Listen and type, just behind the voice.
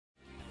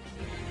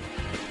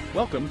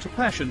Welcome to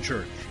Passion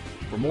Church.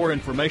 For more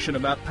information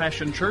about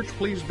Passion Church,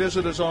 please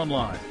visit us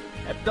online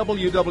at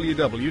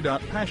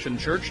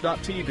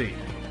www.passionchurch.tv.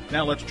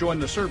 Now let's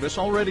join the service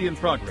already in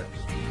progress.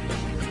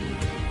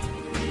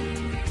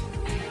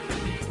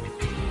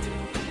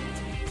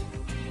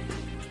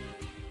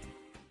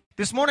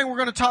 This morning we're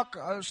going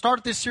to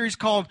start this series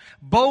called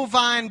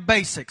Bovine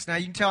Basics. Now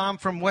you can tell I'm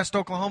from West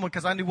Oklahoma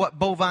because I knew what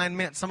bovine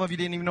meant. Some of you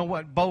didn't even know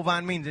what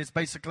bovine means. It's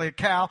basically a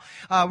cow.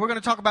 We're going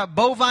to talk about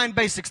bovine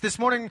basics. This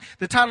morning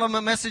the title of my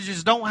message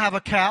is Don't Have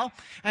a Cow.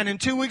 And in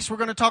 2 weeks we're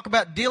going to talk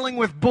about dealing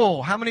with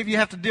bull. How many of you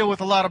have to deal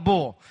with a lot of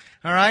bull?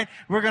 All right,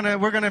 we're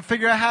gonna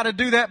figure out how to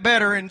do that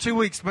better in 2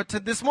 weeks. But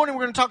this morning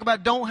we're going to talk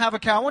about Don't Have a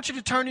Cow. I want you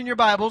to turn in your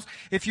Bibles,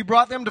 if you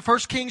brought them, to 1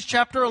 Kings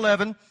chapter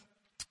 11.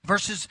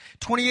 Verses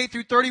 28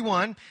 through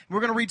 31.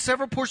 We're going to read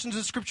several portions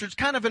of Scripture. It's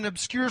kind of an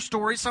obscure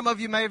story. Some of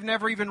you may have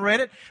never even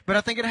read it, but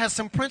I think it has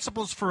some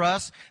principles for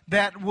us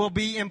that will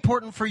be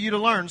important for you to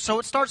learn. So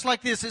it starts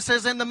like this. It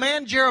says, And the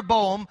man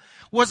Jeroboam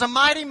was a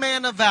mighty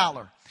man of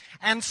valor.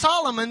 And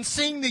Solomon,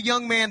 seeing the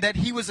young man that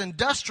he was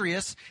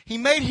industrious, he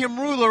made him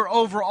ruler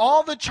over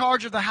all the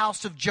charge of the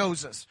house of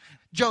Joseph.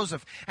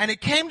 And it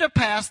came to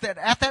pass that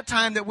at that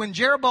time that when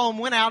Jeroboam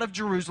went out of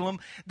Jerusalem,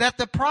 that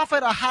the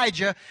prophet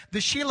Ahijah the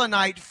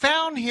Shilonite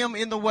found him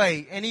in the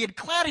way, and he had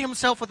clad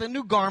himself with a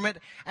new garment,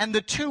 and the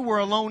two were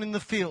alone in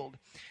the field.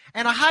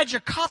 And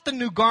Ahijah caught the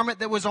new garment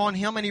that was on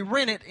him, and he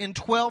rent it in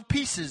 12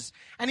 pieces.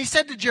 And he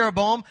said to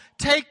Jeroboam,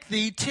 Take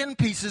thee 10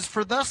 pieces,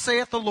 for thus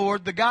saith the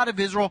Lord, the God of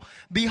Israel,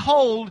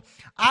 Behold,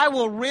 I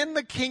will rend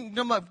the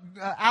kingdom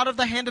out of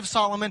the hand of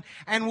Solomon,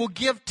 and will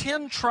give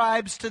 10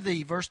 tribes to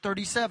thee. Verse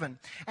 37.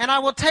 And I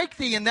will take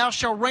thee, and thou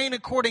shalt reign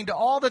according to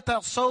all that thou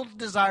soul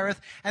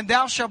desireth, and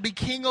thou shalt be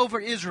king over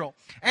Israel.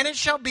 And it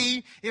shall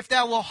be, if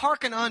thou wilt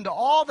hearken unto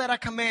all that I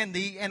command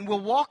thee, and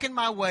will walk in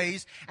my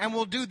ways, and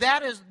will do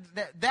that is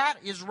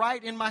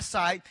right in my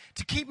sight,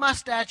 to keep my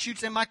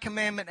statutes and my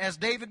commandment, as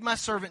David my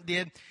servant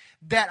did,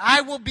 that I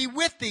will be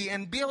with thee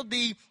and build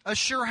thee a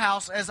sure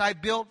house as I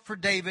built for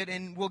David,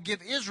 and will give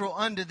Israel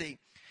unto thee.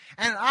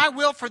 And I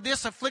will for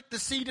this afflict the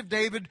seed of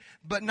David,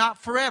 but not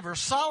forever.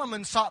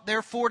 Solomon sought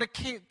therefore to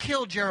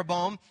kill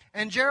Jeroboam,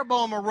 and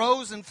Jeroboam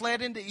arose and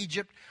fled into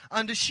Egypt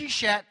unto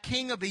Shishak,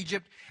 king of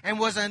Egypt, and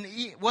was in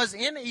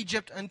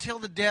Egypt until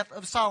the death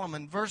of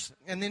Solomon.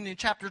 And then in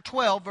chapter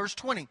 12, verse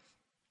 20.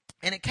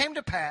 And it came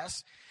to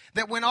pass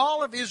that when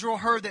all of Israel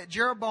heard that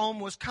Jeroboam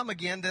was come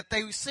again, that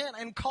they sent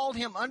and called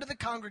him unto the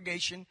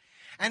congregation,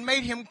 and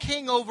made him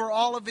king over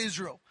all of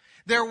Israel.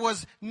 There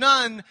was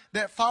none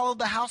that followed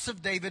the house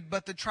of David,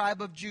 but the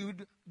tribe of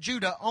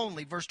Judah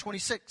only. Verse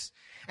 26.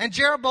 And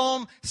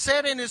Jeroboam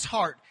said in his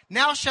heart,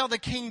 Now shall the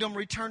kingdom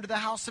return to the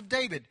house of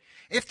David.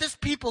 If this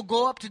people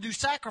go up to do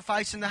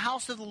sacrifice in the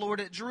house of the Lord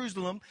at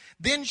Jerusalem,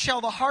 then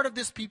shall the heart of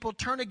this people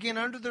turn again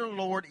unto their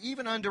Lord,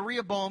 even unto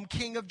Rehoboam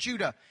king of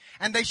Judah.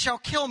 And they shall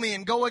kill me,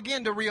 and go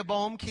again to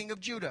Rehoboam king of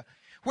Judah.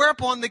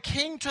 Whereupon the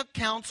king took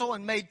counsel,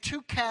 and made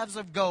 2 calves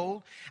of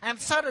gold, and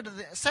said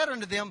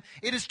unto them,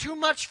 It is too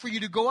much for you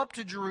to go up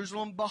to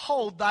Jerusalem.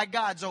 Behold thy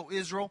gods, O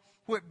Israel,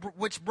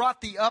 which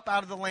brought thee up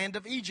out of the land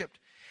of Egypt.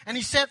 And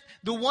he set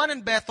the one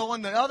in Bethel,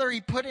 and the other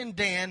he put in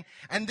Dan.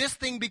 And this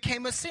thing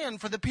became a sin,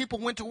 for the people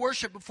went to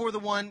worship before the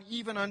one,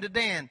 even unto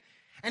Dan.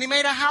 And he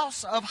made a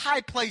house of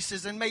high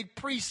places, and made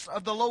priests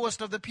of the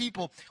lowest of the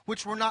people,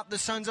 which were not the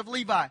sons of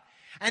Levi.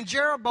 And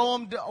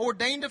Jeroboam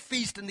ordained a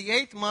feast in the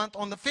 8th month,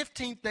 on the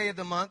 15th day of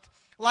the month,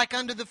 like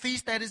unto the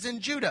feast that is in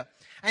Judah.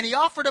 And he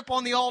offered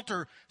upon the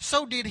altar,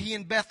 so did he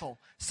in Bethel,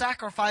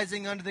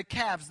 sacrificing unto the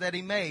calves that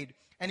he made.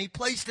 And he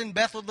placed in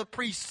Bethel the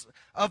priests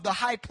of the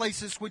high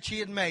places which he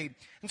had made.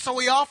 And so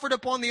he offered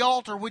upon the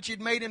altar which he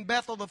had made in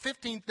Bethel the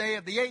 15th day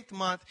of the 8th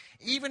month,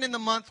 even in the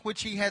month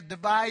which he had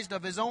devised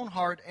of his own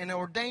heart, and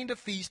ordained a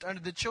feast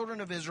unto the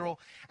children of Israel.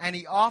 And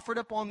he offered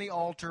upon the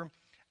altar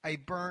a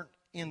burnt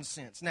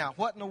incense. Now,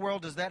 what in the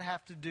world does that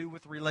have to do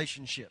with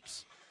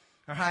relationships?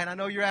 All right, I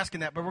know you're asking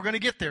that, but we're going to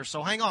get there,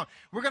 so hang on.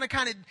 We're going to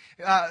kind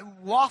of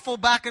waffle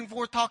back and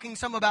forth, talking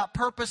some about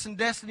purpose and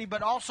destiny,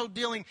 but also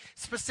dealing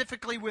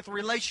specifically with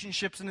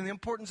relationships and the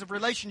importance of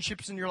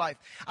relationships in your life.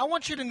 I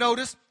want you to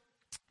notice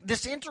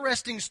this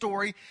interesting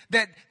story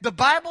that the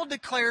Bible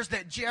declares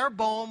that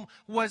Jeroboam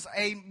was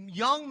a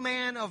young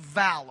man of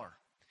valor.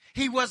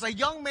 He was a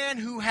young man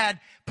who had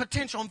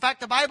potential. In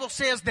fact, the Bible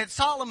says that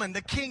Solomon,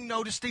 the king,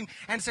 noticed him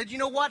and said, You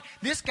know what?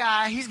 This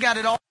guy, he's got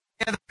it all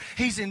together.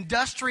 He's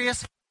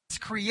industrious. He's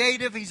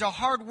creative, he's a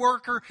hard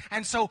worker,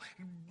 and so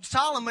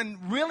Solomon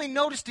really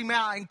noticed him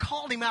out and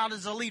called him out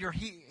as a leader.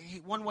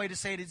 One way to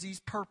say it is he's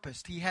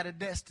purposed. He had a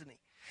destiny.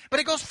 But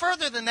it goes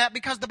further than that,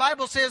 because the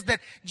Bible says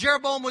that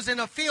Jeroboam was in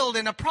a field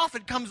and a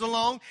prophet comes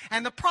along,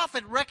 and the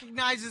prophet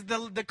recognizes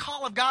the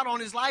call of God on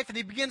his life, and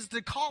he begins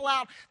to call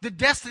out the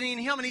destiny in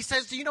him, and he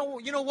says, you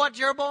know what,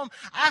 Jeroboam?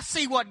 I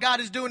see what God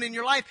is doing in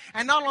your life,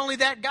 and not only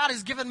that, God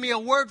has given me a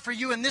word for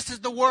you, and this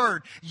is the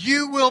word.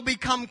 You will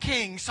become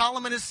king.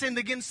 Solomon has sinned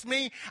against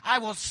me. I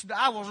will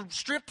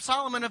strip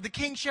Solomon of the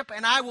kingship,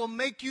 and I will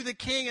make you the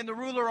king and the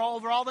ruler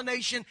over all the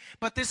nation.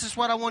 But this is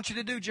what I want you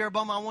to do,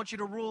 Jeroboam. I want you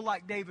to rule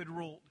like David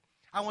ruled.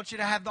 I want you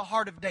to have the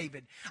heart of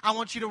David. I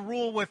want you to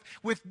rule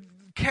with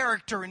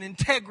character and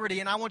integrity,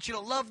 and I want you to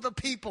love the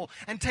people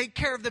and take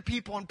care of the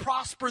people and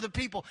prosper the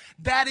people.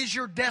 That is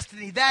your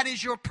destiny. That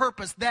is your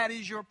purpose. That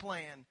is your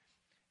plan.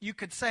 You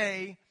could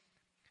say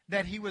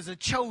that he was a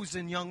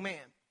chosen young man.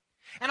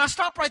 And I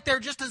stop right there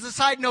just as a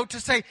side note to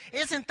say,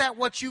 isn't that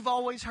what you've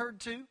always heard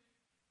too?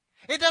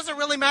 It doesn't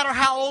really matter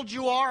how old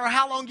you are or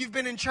how long you've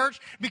been in church,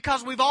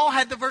 because we've all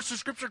had the verse of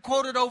Scripture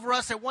quoted over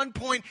us at one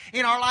point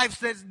in our lives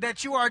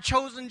that you are a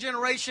chosen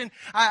generation,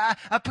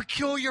 a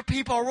peculiar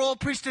people, a royal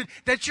priesthood,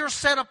 that you're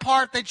set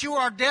apart, that you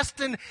are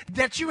destined,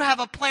 that you have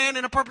a plan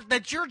and a purpose,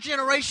 that your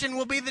generation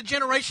will be the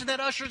generation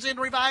that ushers in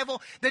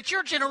revival, that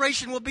your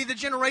generation will be the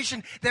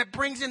generation that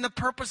brings in the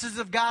purposes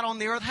of God on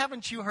the earth.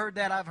 Haven't you heard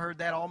that? I've heard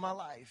that all my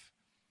life.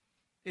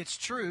 It's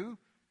true.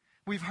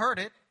 We've heard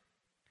it.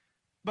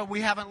 But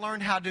we haven't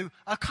learned how to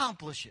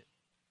accomplish it.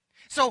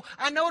 So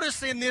I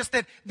notice in this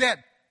that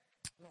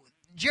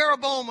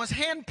Jeroboam was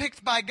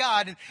handpicked by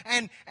God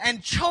and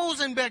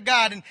chosen by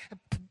God, and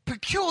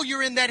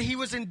peculiar in that he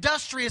was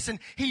industrious and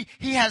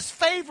he has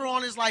favor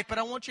on his life. But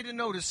I want you to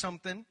notice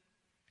something.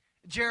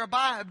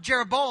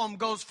 Jeroboam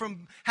goes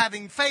from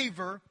having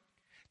favor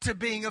to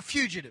being a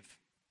fugitive.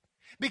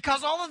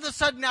 Because all of a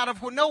sudden, out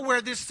of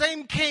nowhere, this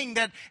same king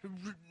that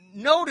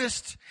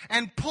noticed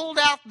and pulled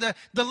out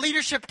the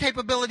leadership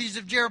capabilities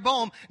of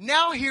Jeroboam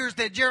now hears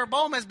that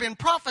Jeroboam has been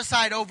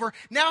prophesied over,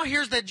 now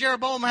hears that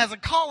Jeroboam has a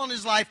call on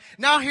his life,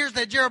 now hears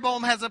that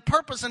Jeroboam has a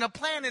purpose and a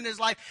plan in his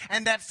life,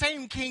 and that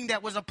same king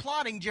that was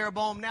applauding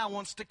Jeroboam now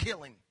wants to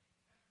kill him.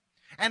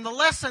 And the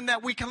lesson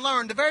that we can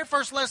learn, the very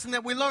first lesson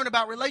that we learn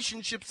about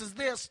relationships is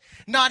this: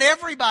 not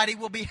everybody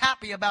will be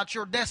happy about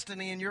your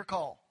destiny and your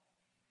call.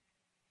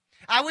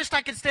 I wished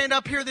I could stand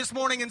up here this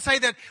morning and say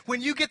that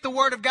when you get the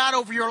Word of God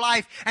over your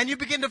life and you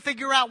begin to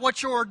figure out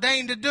what you're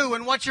ordained to do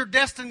and what you're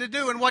destined to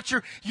do and what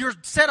you're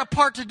set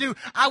apart to do,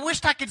 I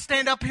wished I could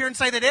stand up here and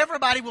say that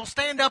everybody will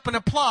stand up and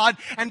applaud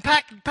and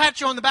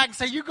pat you on the back and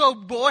say, you go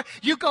boy,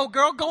 you go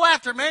girl, go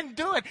after it, man,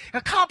 do it.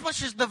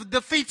 Accomplishes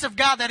the feats of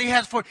God that He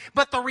has for it.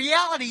 But the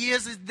reality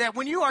is that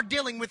when you are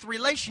dealing with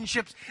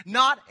relationships,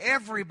 not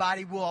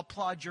everybody will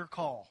applaud your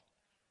call.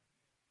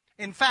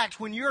 In fact,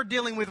 when you're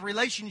dealing with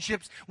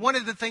relationships, one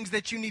of the things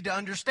that you need to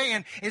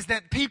understand is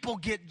that people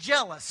get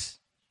jealous.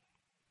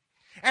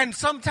 And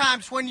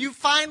sometimes when you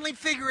finally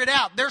figure it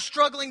out, they're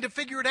struggling to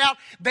figure it out.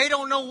 They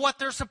don't know what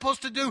they're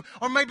supposed to do,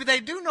 or maybe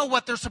they do know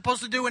what they're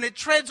supposed to do, and it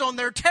treads on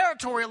their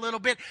territory a little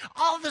bit.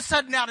 All of a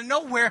sudden, out of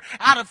nowhere,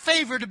 out of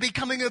favor to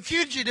becoming a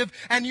fugitive,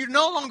 and you're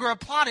no longer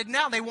applauded,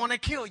 now they want to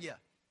kill you.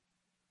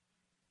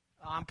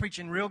 I'm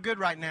preaching real good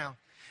right now.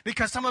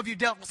 Because some of you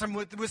dealt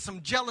with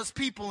some jealous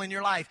people in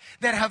your life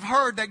that have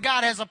heard that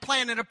God has a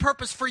plan and a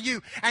purpose for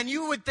you. And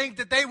you would think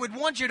that they would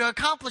want you to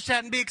accomplish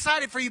that and be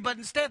excited for you, but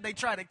instead they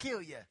try to kill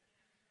you.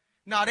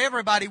 Not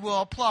everybody will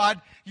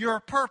applaud your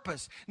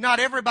purpose. Not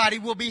everybody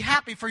will be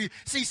happy for you.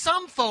 See,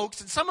 some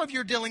folks, and some of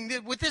you are dealing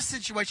with this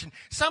situation.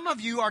 Some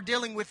of you are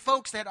dealing with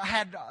folks that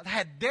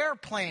had their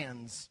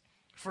plans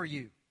for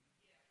you.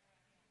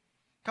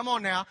 Come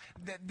on now.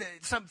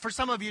 For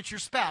some of you, it's your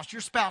spouse.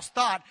 Your spouse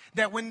thought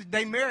that when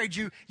they married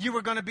you, you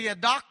were going to be a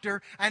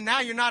doctor, and now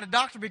you're not a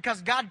doctor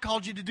because God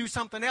called you to do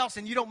something else,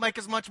 and you don't make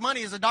as much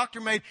money as a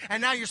doctor made,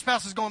 and now your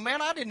spouse is going,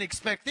 man, I didn't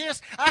expect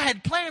this. I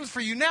had plans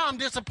for you. Now I'm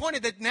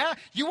disappointed that now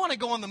you want to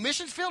go on the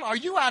missions field? Are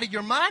you out of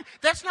your mind?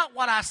 That's not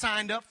what I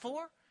signed up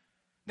for.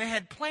 They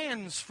had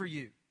plans for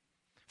you.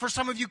 For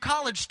some of you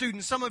college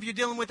students, some of you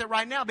dealing with it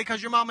right now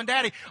because your mom and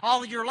daddy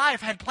all of your life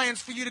had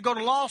plans for you to go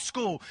to law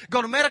school,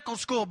 go to medical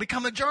school,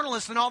 become a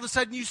journalist, and all of a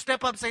sudden you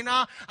step up and say,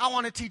 nah, I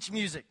want to teach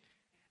music.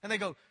 And they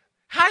go,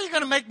 how are you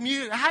going to make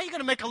music? How are you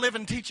going to make a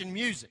living teaching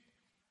music?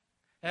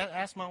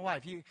 Ask my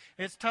wife.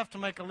 It's tough to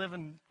make a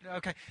living.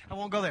 Okay, I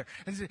won't go there.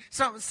 And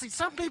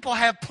some people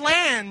have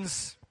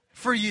plans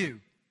for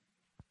you.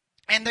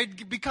 And they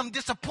become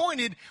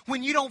disappointed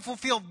when you don't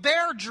fulfill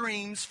their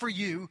dreams for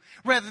you,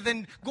 rather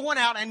than going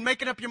out and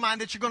making up your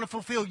mind that you're going to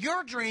fulfill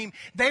your dream.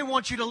 They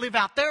want you to live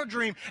out their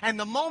dream. And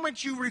the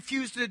moment you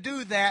refuse to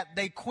do that,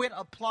 they quit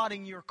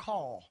applauding your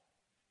call,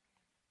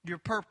 your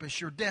purpose,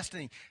 your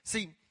destiny.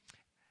 See,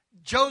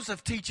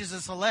 Joseph teaches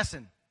us a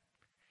lesson.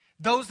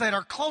 Those that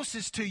are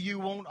closest to you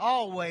won't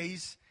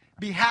always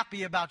be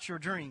happy about your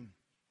dream.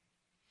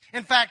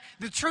 In fact,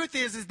 the truth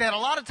is that a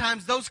lot of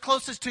times those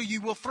closest to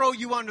you will throw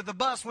you under the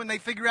bus when they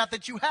figure out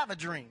that you have a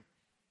dream.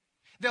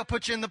 They'll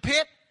put you in the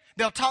pit.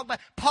 They'll talk about.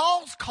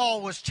 Paul's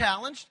call was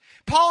challenged.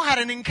 Paul had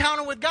an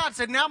encounter with God.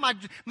 Said, now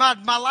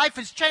my life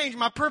has changed.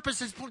 My purpose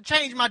has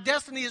changed. My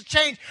destiny has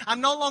changed.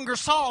 I'm no longer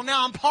Saul.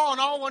 Now I'm Paul, and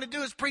all I want to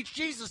do is preach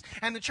Jesus.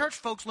 And the church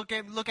folks look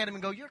at him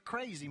and go, you're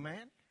crazy,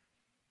 man.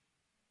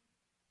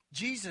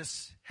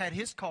 Jesus had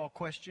his call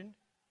questioned.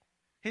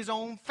 His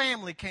own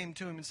family came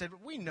to him and said,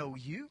 we know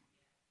you.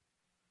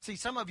 See,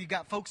 some of you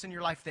got folks in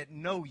your life that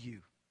know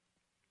you.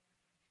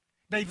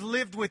 They've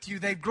lived with you.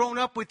 They've grown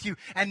up with you.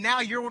 And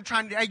now you're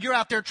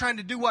out there trying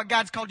to do what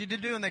God's called you to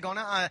do. And they're going,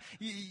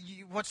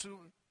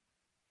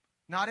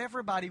 not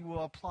everybody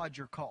will applaud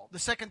your call. The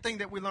second thing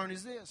that we learn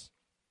is this.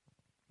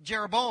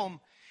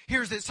 Jeroboam,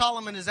 hears that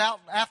Solomon is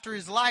out after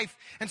his life.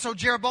 And so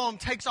Jeroboam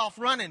takes off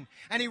running,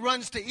 and he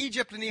runs to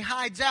Egypt and he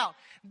hides out.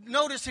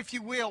 Notice, if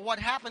you will, what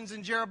happens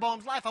in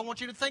Jeroboam's life. I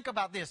want you to think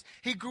about this.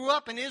 He grew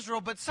up in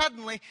Israel, but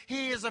suddenly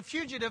he is a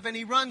fugitive and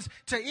he runs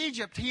to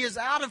Egypt. He is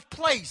out of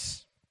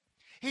place.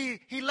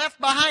 He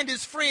left behind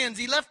his friends.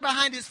 He left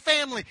behind his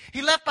family.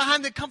 He left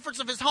behind the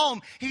comforts of his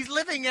home. He's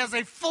living as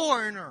a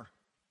foreigner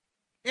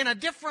in a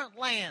different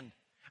land.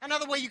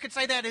 Another way you could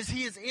say that is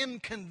he is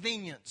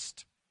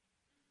inconvenienced.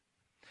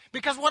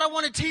 Because what I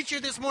want to teach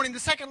you this morning, the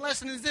second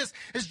lesson is this,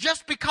 is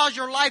just because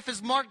your life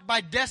is marked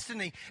by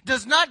destiny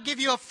does not give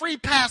you a free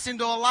pass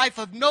into a life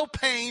of no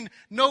pain,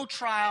 no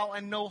trial,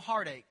 and no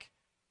heartache.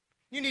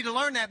 You need to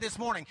learn that this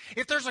morning.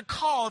 If there's a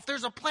call, if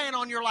there's a plan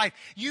on your life,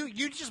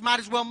 you just might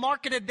as well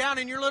mark it down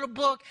in your little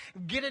book,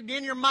 get it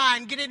in your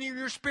mind, get it in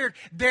your spirit.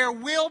 There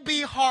will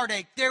be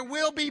heartache, there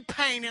will be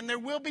pain, and there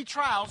will be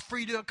trials for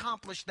you to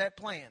accomplish that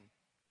plan.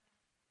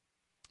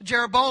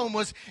 Jeroboam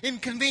was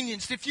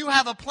inconvenienced. If you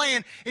have a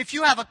plan, if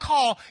you have a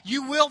call,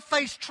 you will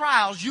face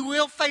trials. You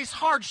will face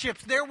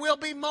hardships. There will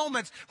be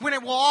moments when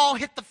it will all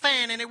hit the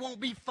fan and it won't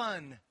be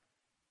fun.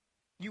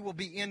 You will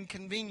be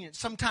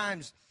inconvenienced.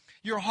 Sometimes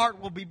your heart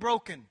will be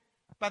broken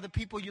by the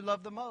people you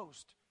love the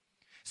most.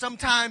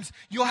 Sometimes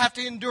you'll have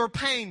to endure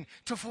pain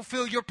to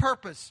fulfill your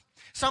purpose.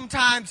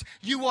 Sometimes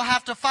you will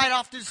have to fight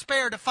off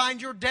despair to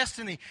find your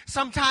destiny.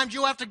 Sometimes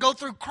you'll have to go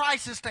through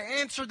crisis to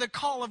answer the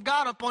call of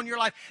God upon your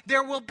life.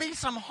 There will be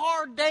some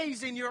hard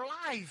days in your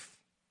life.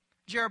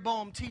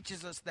 Jeroboam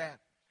teaches us that.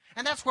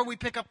 And that's where we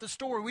pick up the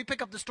story. We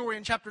pick up the story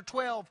in chapter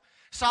 12.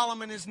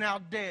 Solomon is now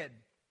dead.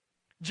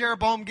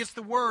 Jeroboam gets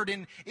the word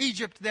in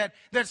Egypt that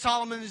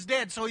Solomon is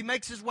dead. So he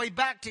makes his way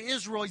back to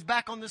Israel. He's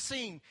back on the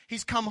scene.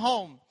 He's come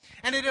home.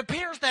 And it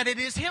appears that it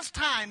is his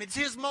time. It's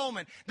his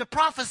moment. The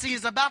prophecy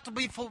is about to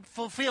be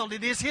fulfilled.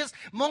 It is his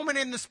moment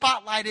in the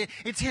spotlight.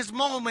 It's his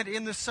moment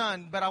in the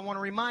sun. But I want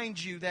to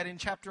remind you that in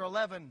chapter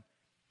 11,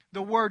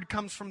 the word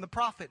comes from the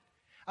prophet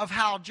of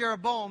how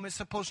Jeroboam is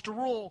supposed to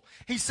rule.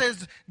 He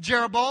says,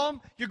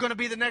 Jeroboam, you're going to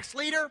be the next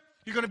leader.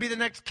 You're going to be the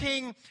next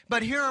king,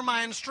 but here are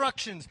my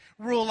instructions.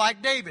 Rule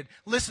like David.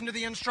 Listen to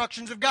the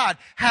instructions of God.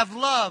 Have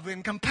love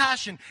and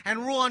compassion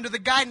and rule under the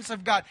guidance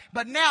of God.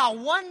 But now,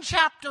 one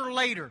chapter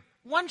later,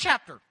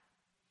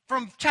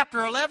 from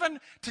chapter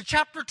 11 to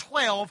chapter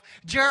 12,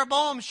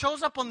 Jeroboam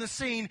shows up on the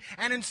scene,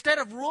 and instead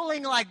of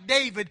ruling like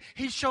David,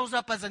 he shows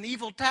up as an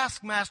evil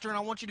taskmaster, and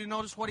I want you to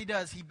notice what he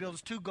does. He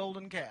builds 2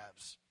 golden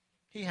calves.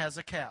 He has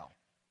a cow.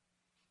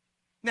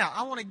 Now,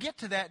 I want to get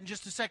to that in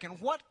just a second.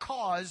 What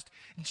caused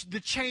the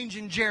change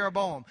in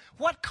Jeroboam?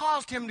 What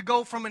caused him to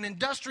go from an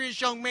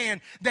industrious young man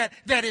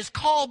that is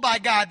called by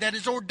God, that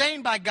is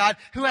ordained by God,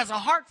 who has a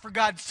heart for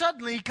God?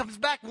 Suddenly, he comes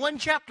back one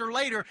chapter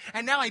later,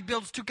 and now he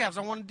builds 2 calves.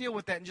 I want to deal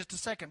with that in just a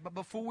second. But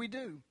before we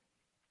do,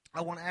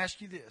 I want to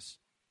ask you this.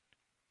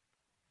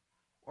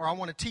 Or I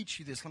want to teach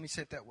you this. Let me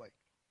say it that way.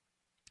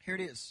 Here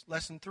it is,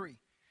 lesson 3.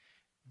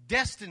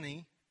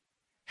 Destiny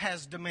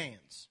has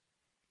demands.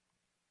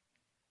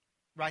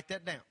 Write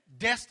that down.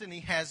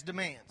 Destiny has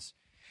demands.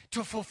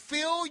 To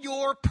fulfill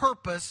your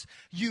purpose,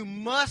 you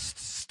must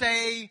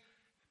stay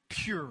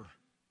pure.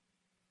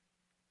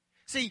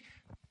 See,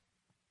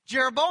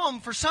 Jeroboam,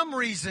 for some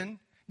reason,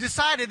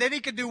 decided that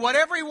he could do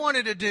whatever he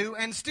wanted to do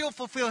and still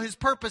fulfill his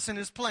purpose and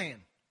his plan.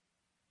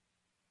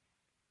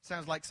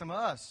 Sounds like some of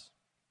us.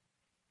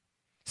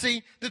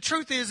 See, the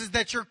truth is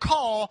that your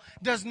call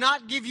does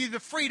not give you the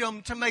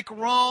freedom to make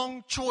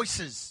wrong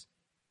choices.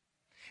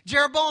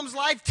 Jeroboam's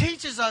life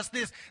teaches us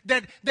this,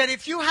 that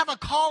if you have a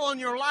call on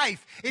your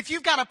life, if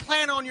you've got a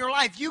plan on your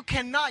life, you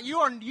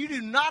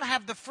do not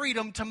have the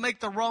freedom to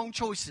make the wrong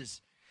choices.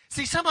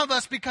 See, some of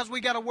us, because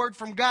we got a word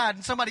from God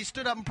and somebody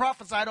stood up and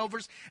prophesied over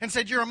us and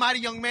said, you're a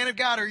mighty young man of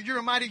God, or you're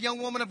a mighty young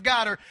woman of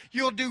God, or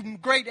you'll do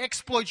great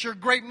exploits, you're a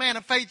great man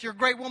of faith, you're a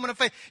great woman of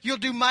faith, you'll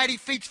do mighty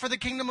feats for the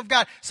kingdom of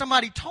God.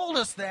 Somebody told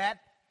us that,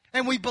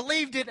 and we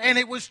believed it, and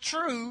it was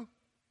true.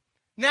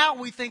 Now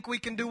we think we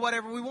can do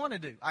whatever we want to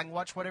do. I can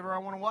watch whatever I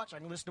want to watch. I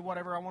can listen to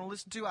whatever I want to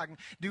listen to. I can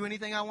do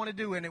anything I want to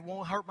do, and it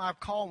won't hurt my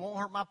call, won't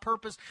hurt my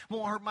purpose,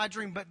 won't hurt my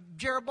dream. But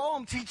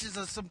Jeroboam teaches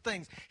us some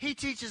things. He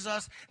teaches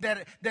us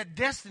that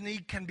destiny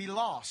can be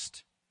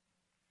lost.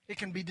 It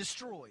can be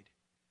destroyed.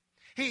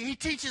 He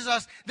teaches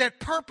us that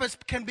purpose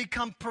can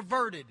become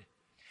perverted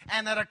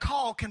and that a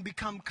call can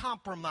become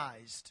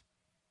compromised.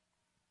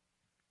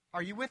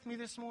 Are you with me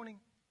this morning?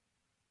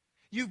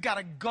 You've got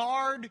to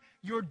guard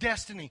your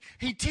destiny.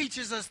 He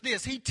teaches us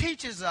this. He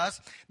teaches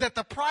us that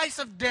the price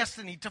of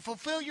destiny, to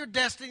fulfill your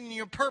destiny and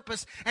your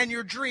purpose and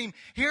your dream,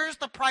 here's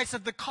the price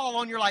of the call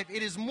on your life.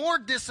 It is more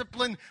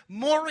discipline,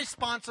 more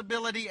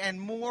responsibility,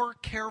 and more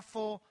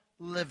careful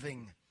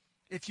living.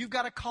 If you've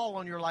got a call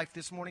on your life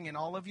this morning, and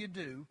all of you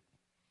do,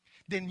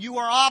 then you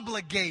are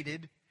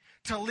obligated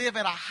to live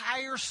at a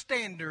higher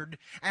standard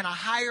and a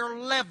higher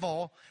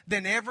level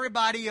than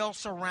everybody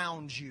else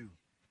around you.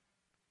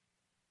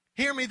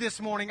 Hear me this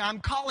morning. I'm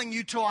calling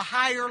you to a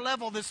higher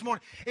level this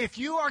morning. If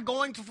you are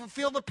going to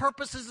fulfill the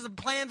purposes and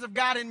plans of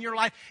God in your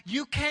life,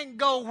 you can't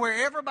go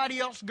where everybody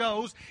else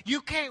goes.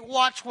 You can't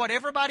watch what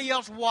everybody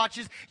else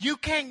watches. You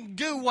can't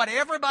do what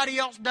everybody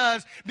else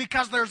does,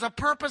 because there's a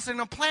purpose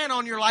and a plan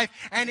on your life.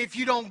 And if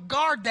you don't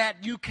guard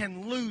that, you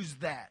can lose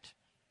that.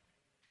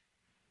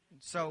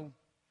 So,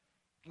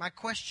 my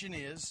question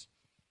is,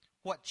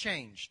 what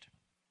changed?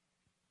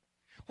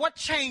 What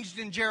changed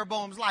in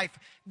Jeroboam's life?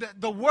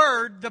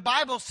 The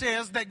Bible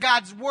says that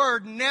God's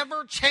Word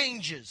never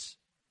changes.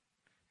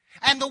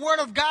 And the Word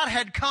of God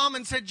had come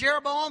and said,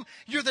 Jeroboam,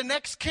 you're the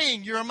next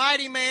king. You're a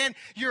mighty man.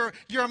 You're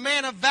a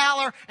man of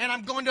valor, and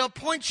I'm going to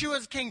appoint you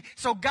as king.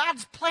 So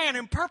God's plan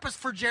and purpose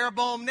for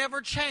Jeroboam never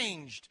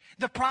changed.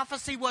 The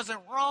prophecy wasn't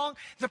wrong.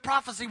 The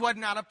prophecy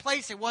wasn't out of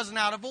place. It wasn't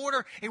out of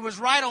order. It was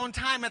right on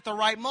time at the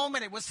right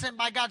moment. It was sent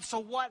by God. So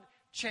what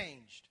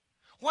changed?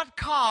 What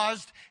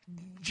caused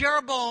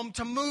Jeroboam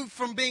to move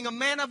from being a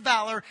man of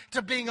valor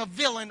to being a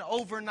villain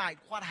overnight?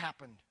 What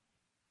happened?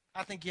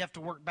 I think you have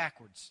to work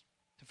backwards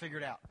to figure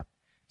it out.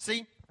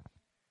 See?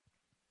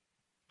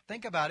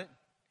 Think about it.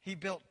 He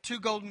built 2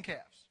 golden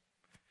calves.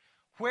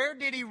 Where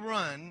did he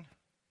run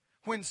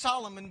when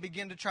Solomon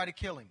began to try to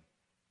kill him?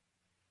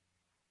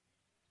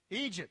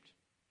 Egypt.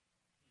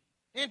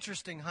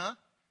 Interesting, huh?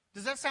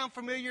 Does that sound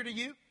familiar to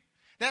you?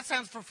 That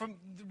sounds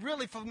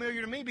really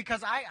familiar to me,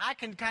 because I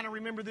can kind of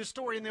remember this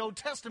story in the Old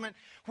Testament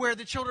where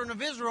the children of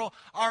Israel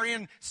are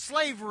in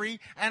slavery,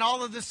 and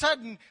all of a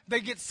sudden they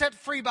get set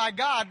free by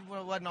God.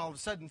 Well, it wasn't all of a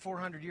sudden.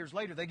 400 years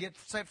later, they get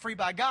set free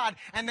by God,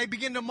 and they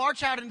begin to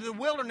march out into the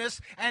wilderness,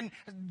 and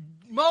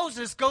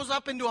Moses goes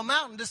up into a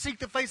mountain to seek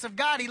the face of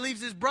God. He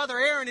leaves his brother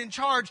Aaron in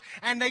charge,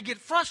 and they get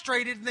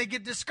frustrated and they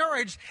get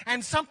discouraged,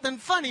 and something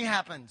funny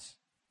happens.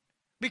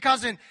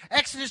 Because in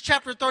Exodus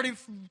chapter 32,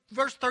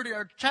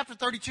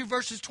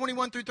 verses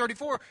 21 through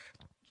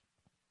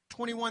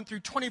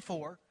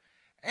 24,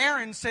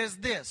 Aaron says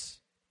this.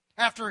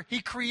 After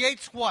he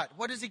creates what?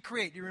 What does he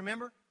create? Do you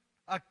remember?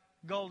 A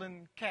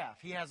golden calf.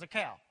 He has a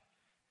cow.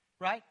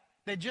 Right?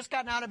 They'd just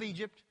gotten out of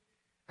Egypt,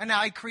 and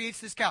now he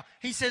creates this cow.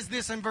 He says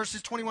this in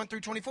verses 21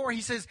 through 24. He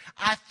says,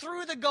 I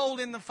threw the gold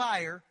in the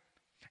fire,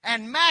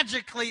 and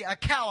magically a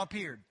cow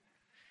appeared.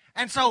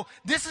 And so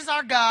this is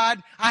our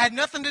God. I had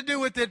nothing to do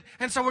with it,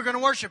 and so we're going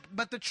to worship.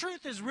 But the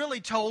truth is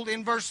really told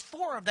in verse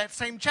 4 of that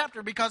same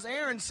chapter, because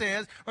Aaron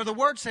says, or the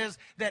word says,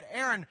 that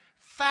Aaron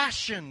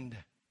fashioned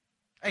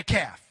a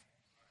calf.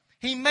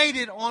 He made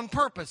it on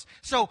purpose.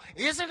 So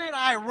isn't it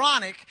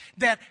ironic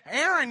that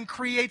Aaron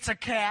creates a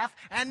calf,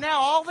 and now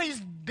all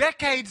these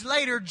decades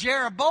later,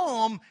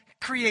 Jeroboam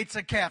creates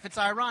a calf? It's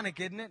ironic,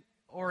 isn't it?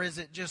 Or is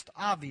it just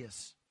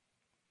obvious?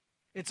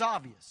 It's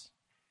obvious.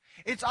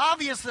 It's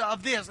obvious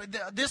of this.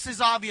 This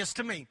is obvious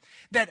to me.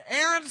 That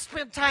Aaron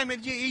spent time in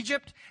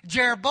Egypt,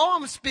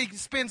 Jeroboam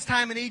spends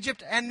time in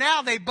Egypt, and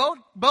now they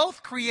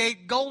both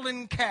create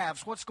golden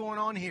calves. What's going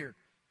on here?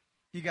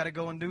 You got to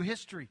go and do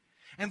history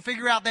and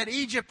figure out that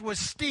Egypt was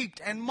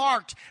steeped and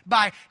marked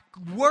by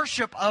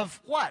worship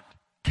of what?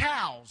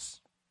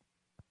 Cows.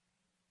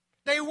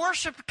 They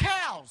worshiped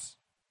cows.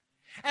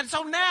 And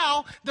so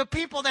now the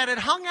people that had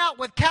hung out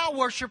with cow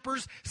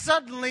worshipers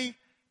suddenly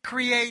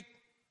create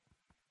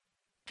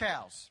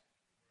cows.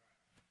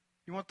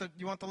 You want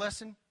the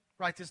lesson?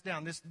 Write this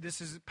down. This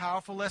is a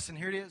powerful lesson.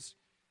 Here it is.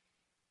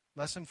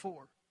 Lesson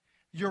 4.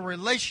 Your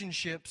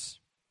relationships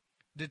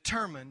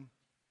determine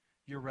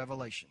your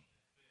revelation.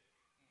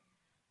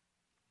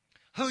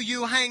 Who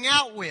you hang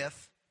out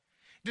with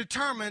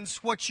determines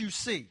what you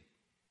see.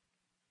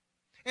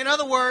 In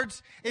other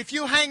words, if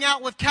you hang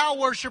out with cow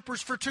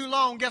worshipers for too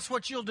long, guess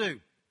what you'll do?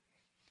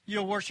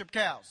 You'll worship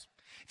cows.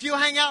 If you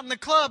hang out in the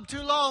club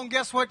too long,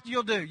 guess what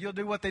you'll do? You'll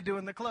do what they do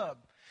in the club.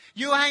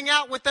 You hang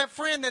out with that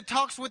friend that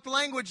talks with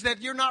language that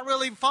you're not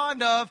really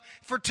fond of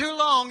for too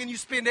long, and you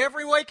spend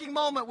every waking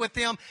moment with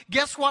them,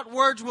 guess what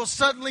words will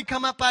suddenly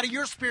come up out of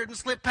your spirit and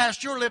slip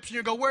past your lips, and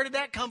you'll go, where did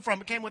that come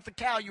from? It came with the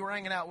cow you were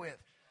hanging out with.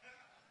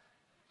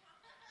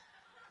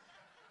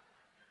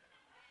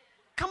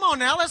 Come on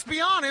now, let's be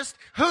honest.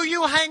 Who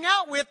you hang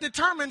out with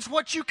determines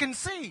what you can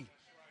see.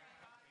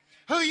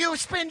 Who you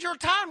spend your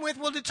time with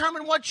will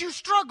determine what you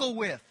struggle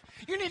with.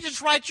 You need to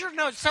just write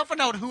yourself a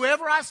note.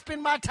 Whoever I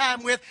spend my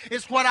time with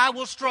is what I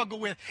will struggle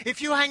with. If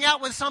you hang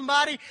out with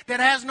somebody that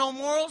has no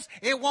morals,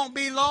 it won't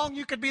be long.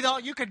 You could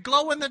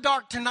glow in the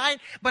dark tonight,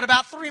 but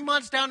about 3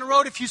 months down the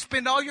road, if you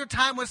spend all your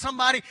time with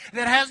somebody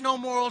that has no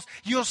morals,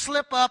 you'll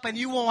slip up and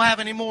you won't have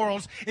any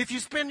morals. If you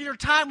spend your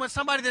time with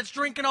somebody that's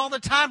drinking all the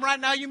time, right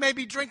now you may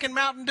be drinking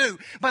Mountain Dew,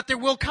 but there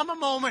will come a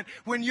moment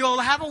when you'll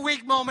have a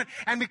weak moment,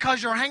 and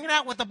because you're hanging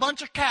out with a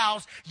bunch of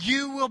cows,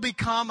 you will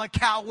become a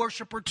cow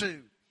worshiper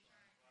too.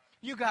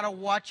 You got to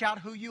watch out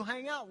who you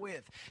hang out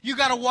with. You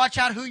got to watch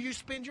out who you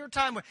spend your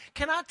time with.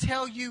 Can I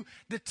tell you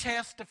the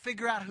test to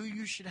figure out who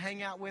you should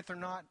hang out with or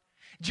not?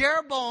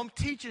 Jeroboam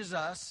teaches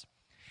us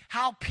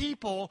how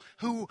people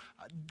who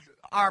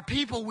are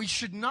people we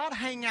should not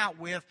hang out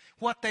with,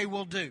 what they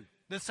will do.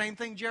 The same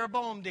thing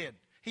Jeroboam did.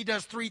 he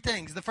does three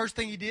things. The first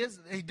thing he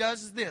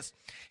does is this.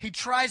 He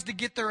tries to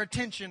get their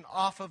attention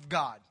off of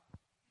God.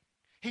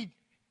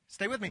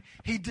 Stay with me.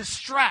 He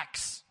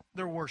distracts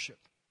their worship.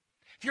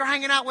 If you're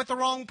hanging out with the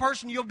wrong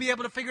person, you'll be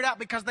able to figure it out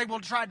because they will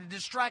try to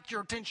distract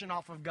your attention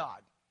off of God.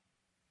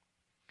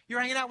 You're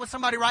hanging out with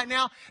somebody right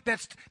now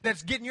that's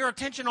getting your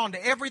attention onto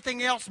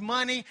everything else,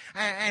 money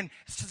and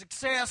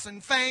success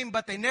and fame,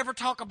 but they never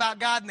talk about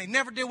God and they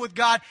never deal with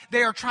God.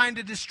 They are trying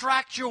to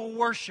distract your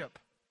worship.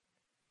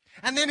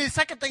 And then his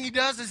second thing he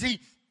does is he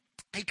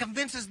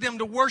convinces them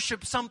to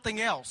worship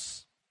something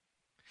else.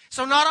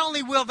 So not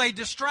only will they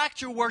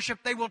distract your worship,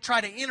 they will try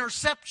to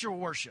intercept your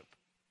worship.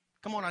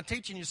 Come on, I'm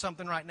teaching you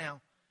something right now.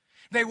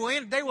 They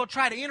will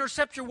try to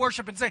intercept your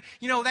worship and say,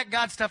 you know, that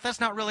God stuff, that's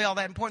not really all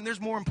that important.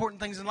 There's more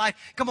important things in life.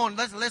 Come on,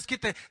 let's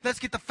get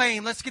the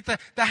fame. Let's get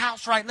the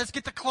house right. Let's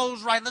get the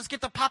clothes right. Let's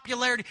get the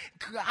popularity.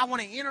 I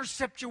want to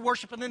intercept your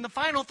worship. And then the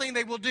final thing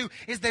they will do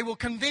is they will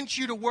convince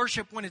you to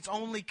worship when it's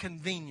only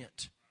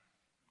convenient.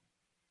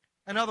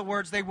 In other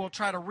words, they will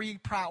try to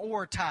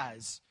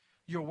reprioritize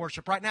your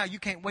worship. Right now, you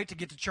can't wait to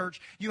get to church.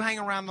 You hang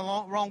around the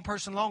wrong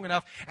person long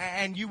enough,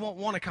 and you won't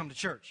want to come to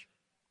church.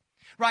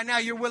 Right now,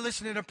 you're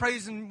listening to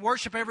praise and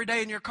worship every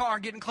day in your car,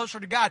 getting closer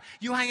to God.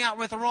 You hang out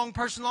with the wrong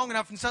person long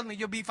enough, and suddenly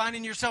you'll be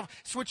finding yourself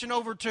switching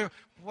over to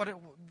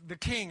the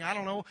king. I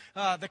don't know,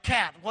 the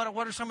cat.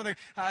 What are some of the?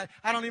 I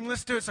don't even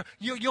listen to it. So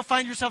you'll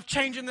find yourself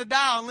changing the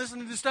dial and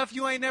listening to stuff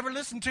you ain't never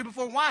listened to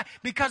before. Why?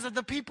 Because of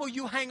the people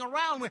you hang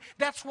around with.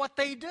 That's what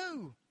they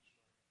do.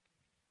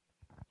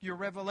 Your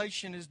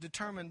revelation is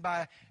determined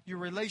by your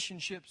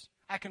relationships.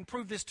 I can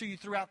prove this to you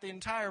throughout the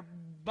entire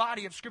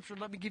body of Scripture.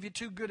 Let me give you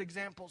two good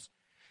examples.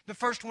 The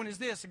first one is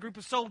this, a group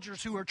of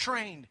soldiers who are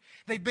trained.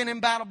 They've been in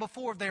battle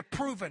before. They're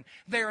proven.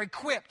 They're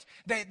equipped.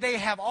 They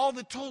have all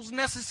the tools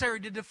necessary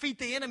to defeat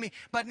the enemy.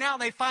 But now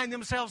they find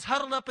themselves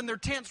huddled up in their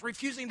tents,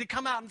 refusing to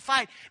come out and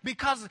fight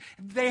because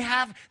they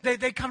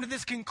come to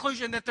this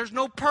conclusion that there's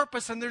no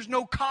purpose and there's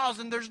no cause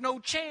and there's no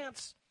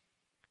chance.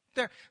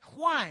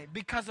 Why?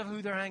 Because of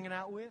who they're hanging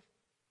out with.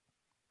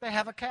 They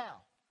have a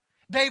cow.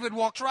 David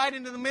walks right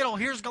into the middle.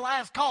 Here's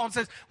Goliath's call and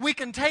says, we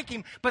can take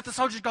him. But the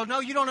soldiers go, no,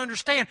 you don't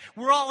understand.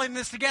 We're all in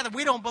this together.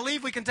 We don't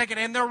believe we can take it.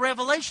 And their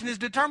revelation is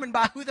determined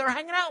by who they're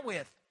hanging out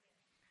with.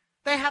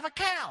 They have a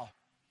cow.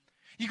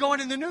 You go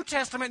into the New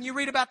Testament and you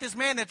read about this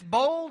man that's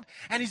bold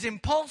and he's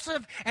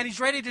impulsive and he's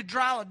ready to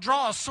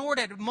draw a sword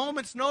at a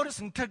moment's notice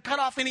and to cut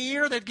off any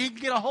ear that he can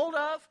get a hold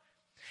of.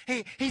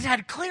 He's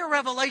had clear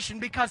revelation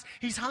because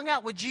he's hung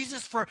out with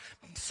Jesus for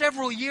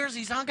several years.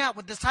 He's hung out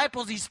with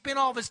disciples. He's spent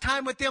all of his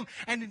time with them.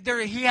 And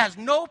he has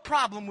no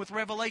problem with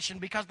revelation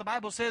because the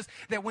Bible says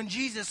that when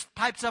Jesus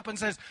pipes up and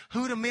says,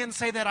 who do men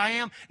say that I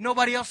am?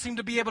 Nobody else seemed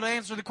to be able to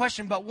answer the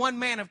question. But one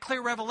man of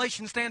clear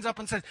revelation stands up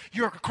and says,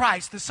 you're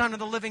Christ, the Son of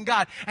the living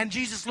God. And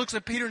Jesus looks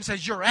at Peter and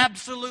says, you're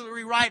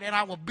absolutely right, and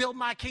I will build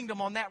my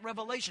kingdom on that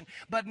revelation.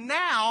 But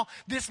now,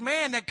 this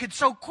man that could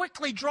so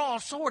quickly draw a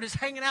sword is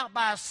hanging out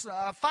by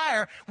a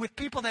fire with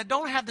people that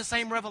don't have the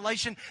same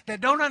revelation,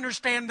 that don't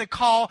understand the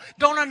call,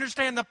 don't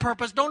understand the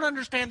purpose, don't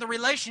understand the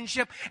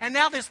relationship. And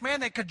now this man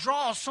that could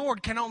draw a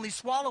sword can only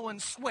swallow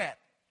and sweat.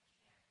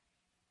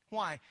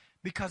 Why?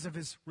 Because of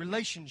his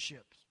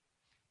relationships.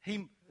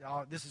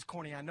 This is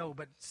corny, I know,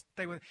 but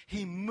stay with.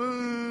 He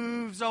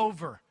moves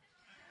over.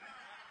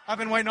 I've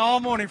been waiting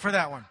all morning for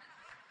that one.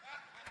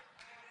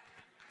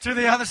 To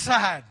the other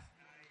side.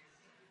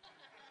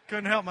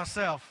 Couldn't help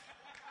myself.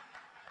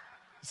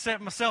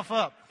 Set myself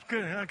up.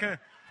 Okay.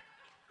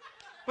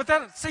 But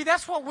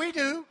that's what we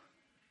do.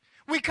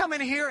 We come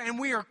in here and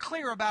we are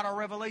clear about our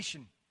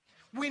revelation.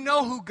 We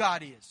know who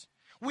God is.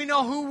 We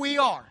know who we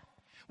are.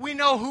 We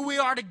know who we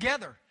are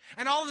together.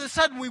 And all of a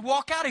sudden we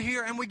walk out of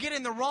here and we get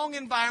in the wrong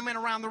environment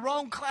around the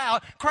wrong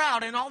crowd,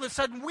 and all of a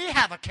sudden we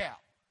have a cow.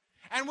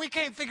 And we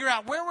can't figure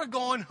out where we're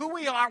going, who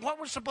we are, what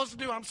we're supposed to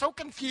do. I'm so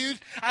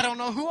confused. I don't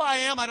know who I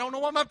am. I don't know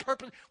what my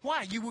purpose is.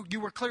 Why? You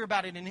were clear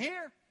about it in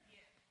here.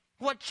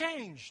 What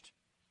changed?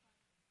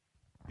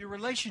 Your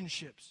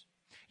relationships.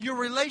 Your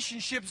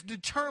relationships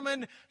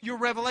determine your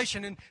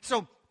revelation. And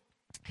so,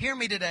 hear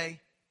me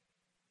today.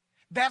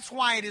 That's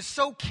why it is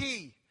so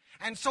key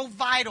and so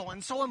vital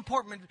and so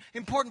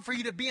important for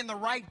you to be in the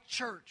right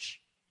church.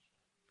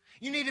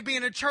 You need to be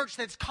in a church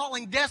that's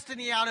calling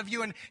destiny out of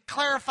you and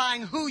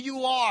clarifying who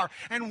you are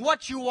and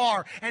what you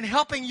are and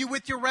helping you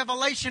with your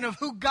revelation of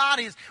who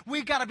God is.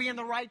 We've got to be in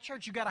the right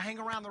church. You've got to hang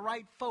around the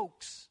right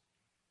folks.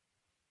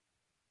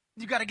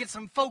 You've got to get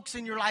some folks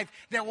in your life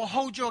that will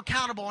hold you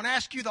accountable and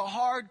ask you the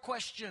hard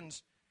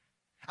questions.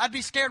 I'd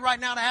be scared right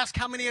now to ask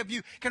how many of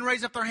you can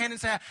raise up their hand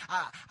and say,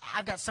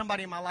 I've got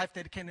somebody in my life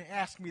that can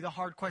ask me the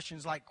hard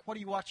questions like, what are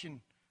you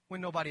watching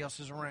when nobody else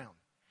is around?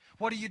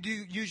 What do you do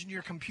using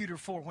your computer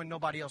for when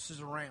nobody else is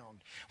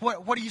around?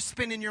 What are you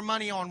spending your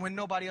money on when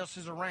nobody else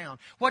is around?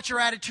 What's your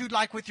attitude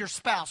like with your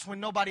spouse when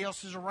nobody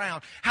else is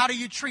around? How do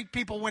you treat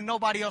people when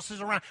nobody else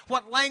is around?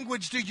 What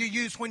language do you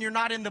use when you're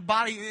not in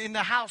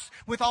the house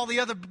with all the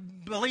other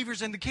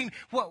believers in the kingdom.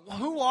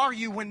 Who are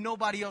you when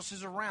nobody else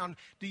is around?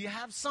 Do you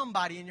have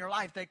somebody in your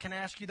life that can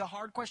ask you the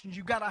hard questions?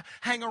 You've got to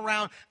hang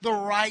around the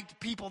right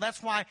people.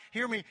 That's why,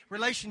 hear me,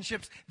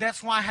 relationships,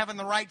 that's why having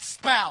the right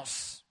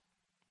spouse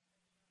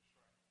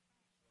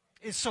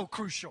is so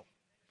crucial.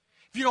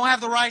 If you don't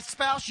have the right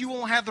spouse, you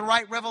won't have the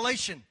right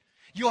revelation.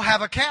 You'll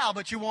have a cow,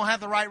 but you won't have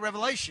the right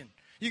revelation.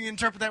 You can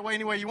interpret that way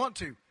any way you want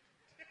to.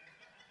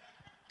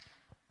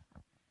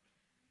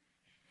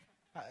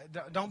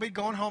 Don't be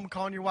going home and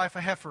calling your wife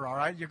a heifer, all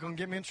right? You're going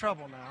to get me in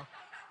trouble now.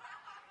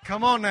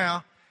 Come on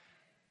now.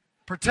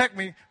 Protect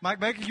me. Mike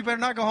Baker, you better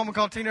not go home and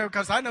call Tina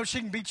because I know she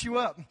can beat you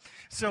up.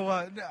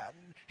 So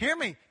hear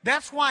me.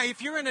 That's why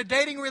if you're in a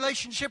dating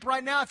relationship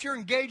right now, if you're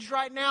engaged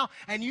right now,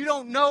 and you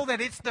don't know that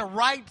it's the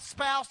right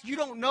spouse, you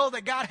don't know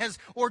that God has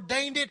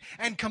ordained it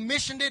and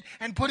commissioned it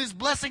and put His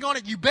blessing on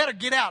it, you better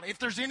get out. If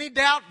there's any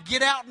doubt,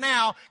 get out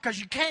now because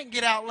you can't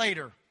get out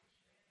later.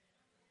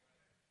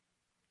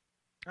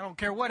 I don't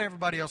care what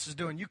everybody else is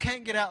doing. You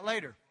can't get out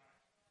later.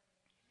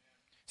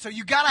 So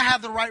you got to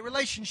have the right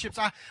relationships.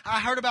 I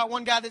heard about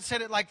one guy that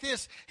said it like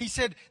this. He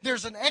said,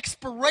 there's an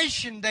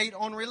expiration date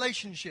on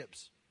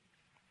relationships.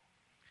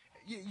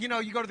 You know,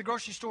 you go to the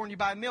grocery store and you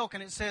buy milk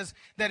and it says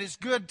that it's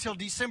good till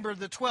December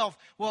the 12th.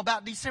 Well,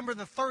 about December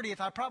the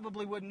 30th, I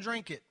probably wouldn't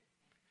drink it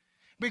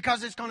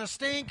because it's going to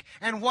stink,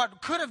 and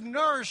what could have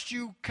nourished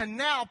you can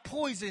now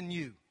poison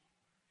you.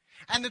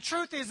 And the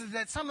truth is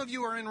that some of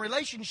you are in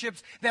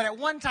relationships that at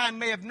one time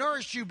may have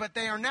nourished you, but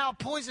they are now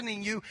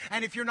poisoning you.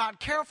 And if you're not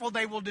careful,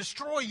 they will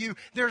destroy you.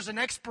 There's an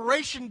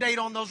expiration date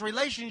on those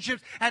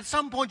relationships. At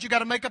some point, you got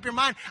to make up your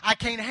mind. I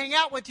can't hang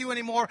out with you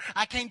anymore.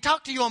 I can't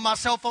talk to you on my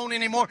cell phone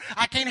anymore.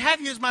 I can't have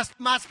you as my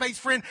MySpace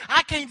friend.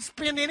 I can't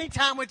spend any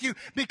time with you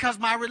because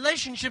my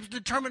relationships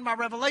determine my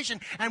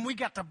revelation. And we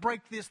got to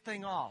break this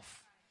thing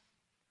off.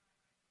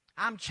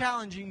 I'm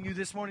challenging you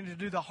this morning to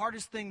do the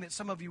hardest thing that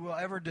some of you will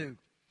ever do.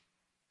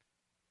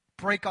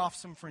 Break off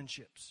some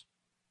friendships.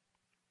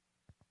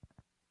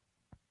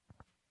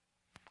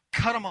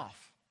 Cut them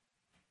off.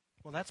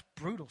 Well, that's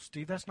brutal,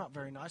 Steve. That's not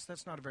very nice.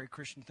 That's not a very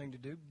Christian thing to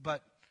do.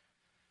 But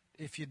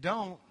if you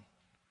don't,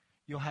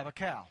 you'll have a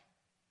cow.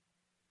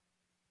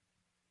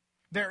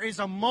 There is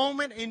a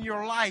moment in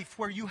your life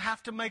where you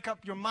have to make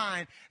up your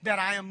mind that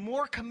I am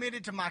more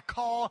committed to my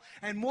call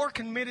and more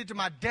committed to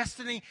my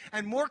destiny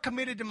and more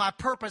committed to my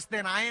purpose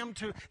than I am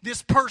to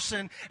this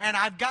person. And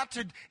I've got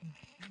to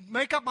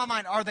make up my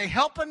mind. Are they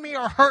helping me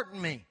or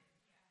hurting me?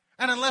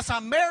 And unless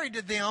I'm married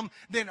to them,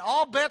 then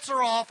all bets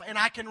are off and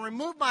I can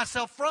remove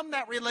myself from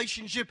that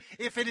relationship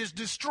if it is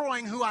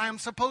destroying who I am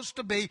supposed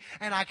to be,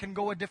 and I can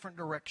go a different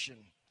direction.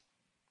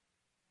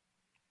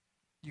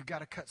 You've got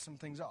to cut some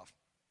things off.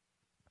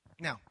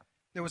 Now,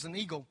 there was an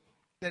eagle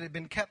that had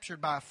been captured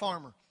by a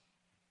farmer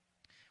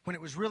when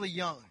it was really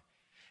young.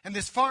 And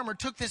this farmer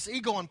took this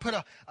eagle and put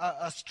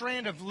a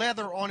strand of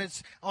leather on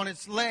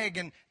its leg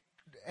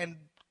and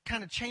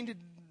kind of chained it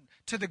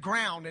to the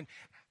ground. And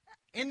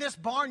in this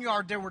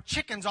barnyard, there were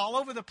chickens all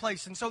over the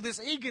place. And so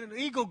this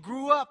eagle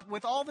grew up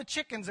with all the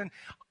chickens. And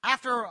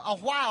after a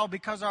while,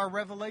 because our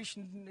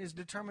revelation is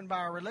determined by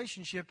our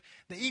relationship,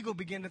 the eagle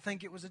began to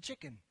think it was a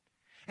chicken.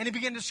 And he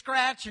began to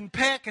scratch and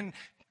peck and,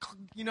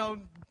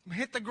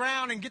 hit the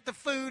ground and get the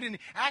food and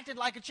acted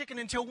like a chicken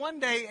until one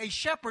day a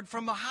shepherd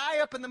from high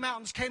up in the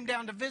mountains came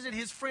down to visit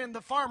his friend, the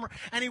farmer,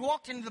 and he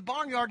walked into the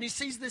barnyard and he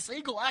sees this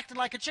eagle acting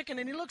like a chicken,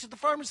 and he looks at the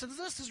farmer and says,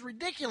 "This is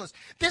ridiculous.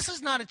 This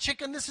is not a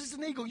chicken. This is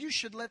an eagle. You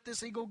should let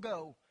this eagle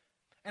go."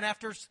 And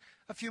after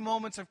a few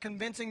moments of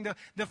convincing,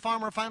 the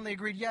farmer finally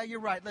agreed, "Yeah,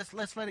 you're right. Let's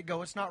let it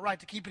go. It's not right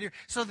to keep it here."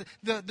 So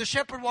the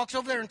shepherd walks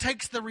over there and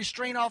takes the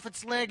restraint off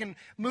its leg and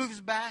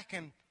moves back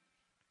and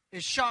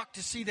is shocked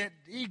to see that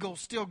eagle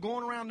still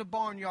going around the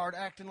barnyard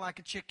acting like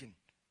a chicken.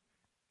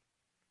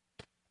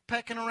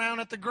 Pecking around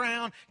at the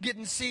ground,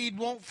 getting seed,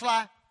 won't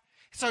fly.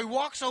 So he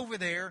walks over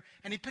there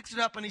and he picks it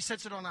up and he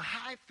sets it on a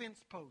high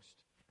fence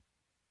post.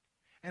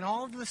 And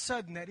all of a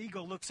sudden that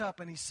eagle looks up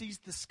and he sees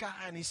the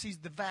sky and he sees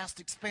the vast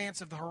expanse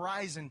of the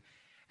horizon.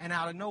 And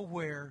out of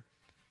nowhere,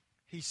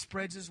 he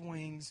spreads his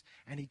wings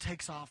and he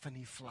takes off and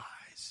he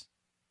flies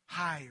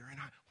higher and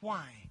higher.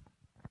 Why?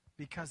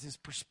 Because his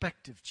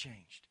perspective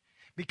changed.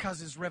 Because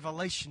his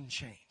revelation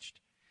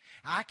changed.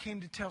 I came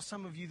to tell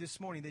some of you this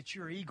morning that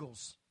you're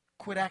eagles.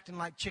 Quit acting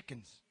like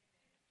chickens.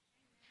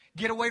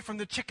 Get away from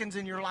the chickens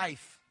in your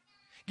life.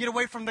 Get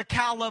away from the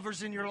cow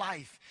lovers in your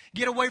life.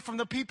 Get away from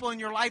the people in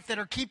your life that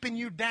are keeping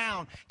you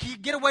down.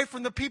 Get away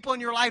from the people in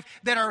your life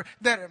that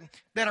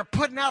are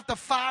putting out the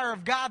fire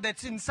of God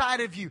that's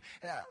inside of you.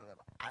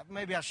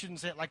 Maybe I shouldn't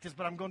say it like this,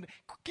 but I'm going to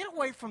get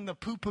away from the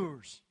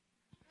poo-pooers.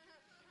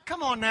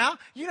 Come on now.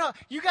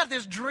 You got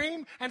this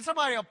dream and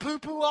somebody will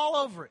poo-poo all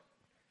over it.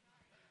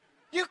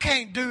 You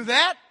can't do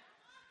that.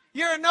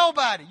 You're a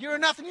nobody. You're a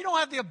nothing. You don't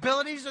have the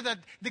abilities or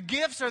the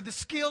gifts or the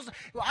skills.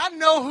 I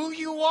know who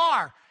you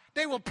are.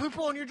 They will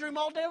poo-poo on your dream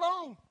all day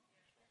long.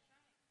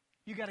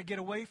 You got to get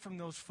away from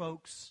those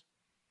folks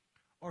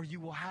or you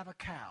will have a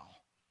cow.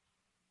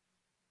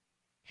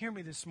 Hear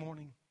me this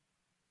morning.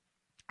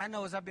 I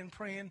know as I've been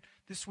praying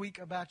this week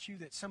about you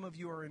that some of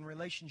you are in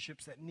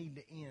relationships that need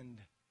to end.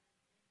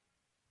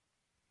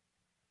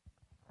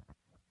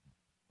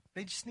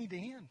 They just need to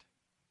end.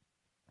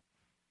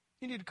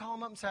 You need to call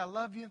them up and say, I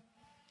love you.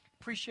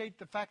 Appreciate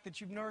the fact that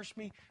you've nourished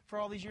me for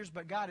all these years,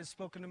 but God has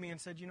spoken to me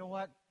and said, you know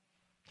what?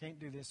 Can't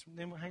do this.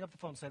 Then we'll hang up the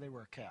phone and say they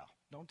were a cow.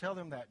 Don't tell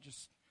them that.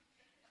 Just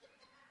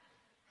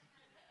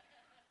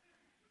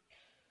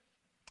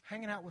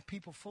hanging out with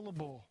people full of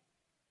bull.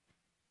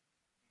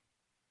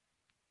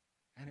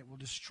 And it will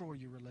destroy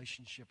your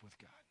relationship with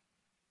God.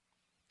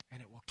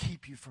 And it will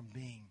keep you from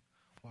being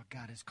what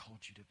God has called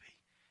you to be.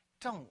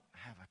 Don't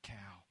have a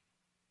cow.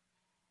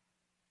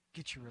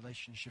 Get your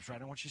relationships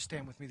right. I want you to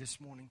stand with me this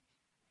morning.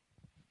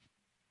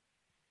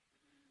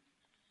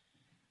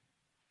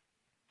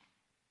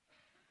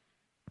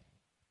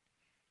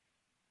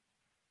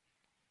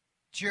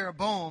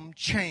 Jeroboam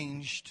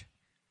changed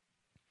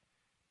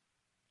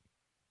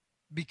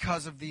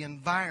because of the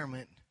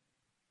environment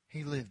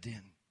he lived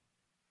in.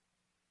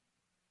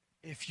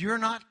 If you're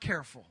not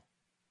careful,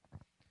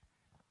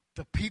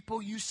 the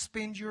people you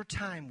spend your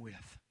time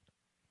with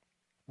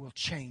will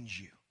change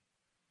you.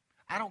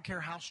 I don't care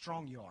how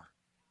strong you are.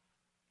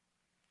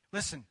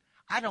 Listen,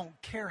 I don't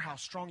care how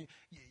strong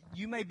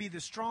you may be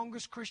the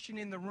strongest Christian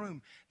in the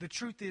room. The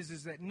truth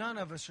is that none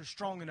of us are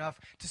strong enough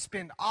to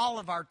spend all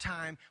of our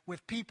time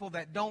with people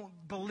that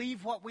don't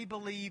believe what we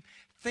believe,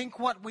 think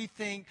what we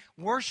think,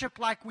 worship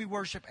like we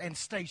worship, and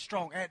stay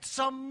strong. At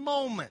some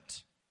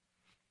moment,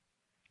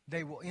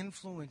 they will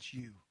influence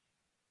you.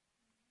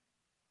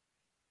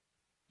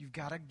 You've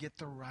got to get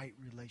the right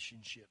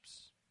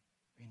relationships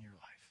in your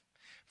life.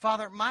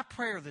 Father, my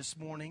prayer this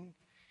morning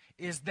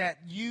is that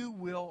you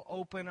will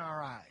open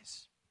our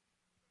eyes.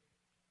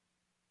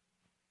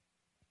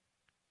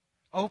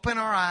 Open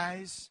our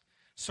eyes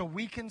so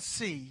we can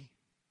see,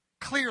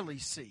 clearly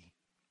see,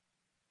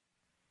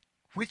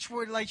 which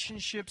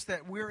relationships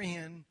that we're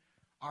in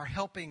are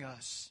helping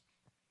us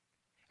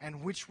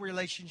and which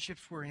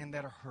relationships we're in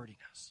that are hurting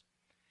us.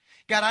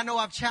 God, I know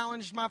I've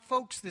challenged my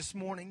folks this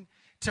morning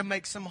to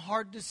make some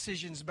hard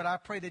decisions, but I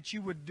pray that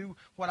you would do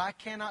what I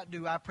cannot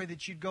do. I pray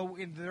that you'd go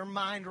into their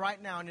mind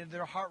right now and into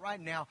their heart right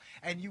now,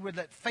 and you would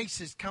let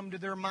faces come to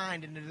their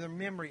mind and to their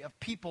memory of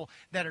people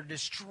that are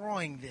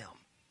destroying them.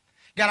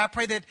 God, I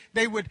pray that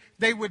they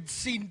would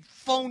see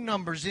phone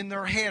numbers in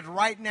their head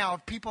right now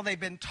of people they've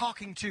been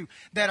talking to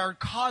that are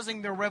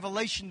causing their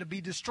revelation to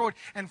be destroyed.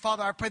 And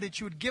Father, I pray that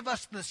you would give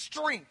us the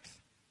strength,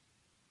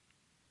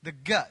 the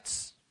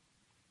guts,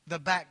 the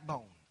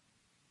backbone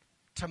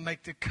to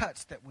make the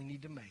cuts that we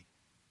need to make.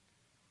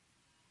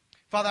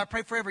 Father, I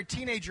pray for every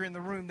teenager in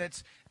the room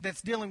that's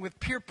dealing with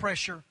peer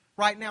pressure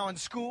right now in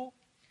school.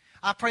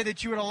 I pray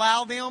that you would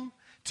allow them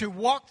to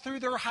walk through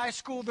their high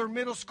school, their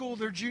middle school,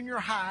 their junior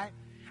high,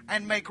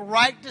 and make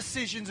right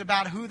decisions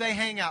about who they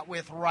hang out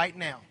with right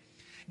now.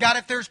 God,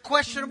 if there's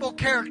questionable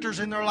characters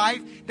in their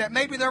life that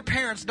maybe their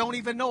parents don't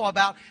even know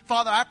about,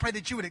 Father, I pray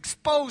that you would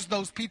expose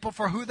those people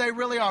for who they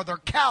really are. They're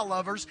cow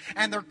lovers,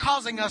 and they're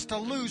causing us to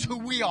lose who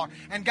we are.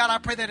 And God, I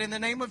pray that in the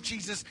name of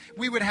Jesus,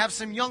 we would have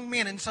some young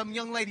men and some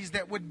young ladies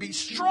that would be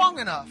strong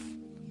enough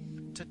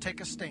to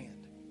take a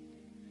stand.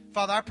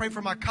 Father, I pray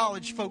for my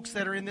college folks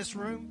that are in this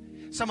room.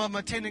 Some of them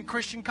attending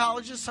Christian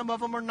colleges, some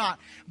of them are not.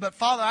 But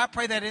Father, I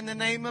pray that in the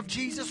name of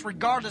Jesus,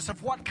 regardless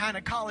of what kind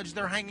of college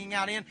they're hanging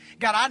out in,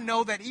 God, I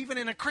know that even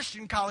in a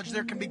Christian college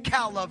there can be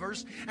cow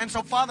lovers. And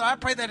so Father, I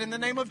pray that in the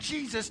name of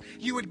Jesus,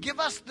 you would give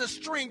us the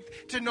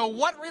strength to know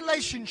what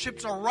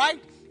relationships are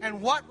right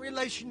and what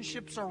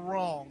relationships are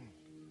wrong.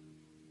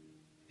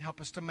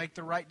 Help us to make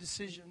the right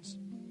decisions.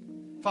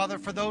 Father,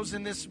 for those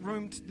in this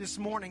room this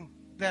morning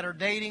that are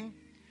dating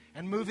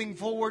and moving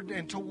forward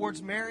and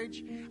towards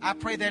marriage, I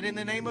pray that in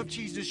the name of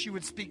Jesus you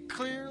would speak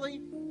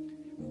clearly,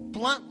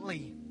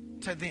 bluntly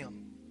to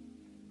them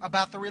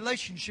about the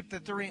relationship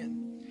that they're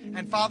in.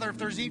 And Father, if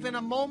there's even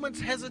a moment's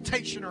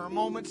hesitation or a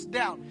moment's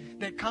doubt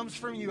that comes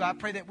from you, I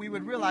pray that we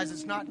would realize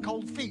it's not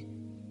cold feet.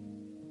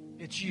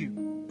 It's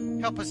you.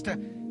 Help us to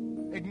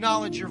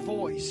acknowledge your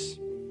voice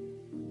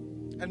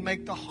and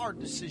make the hard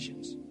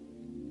decisions.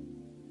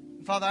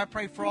 Father, I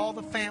pray for all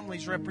the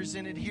families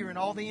represented here and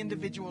all the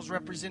individuals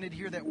represented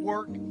here that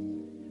work,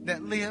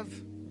 that live.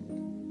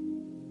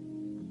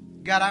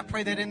 God, I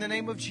pray that in the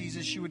name of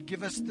Jesus, you would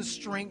give us the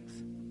strength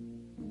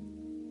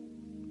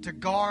to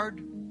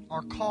guard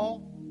our call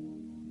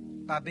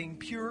by being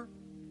pure.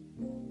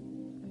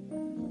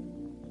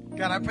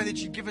 God, I pray that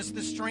you give us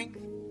the strength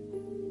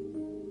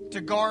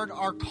to guard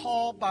our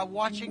call by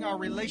watching our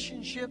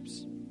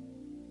relationships.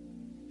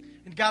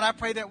 And God, I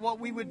pray that what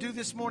we would do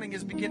this morning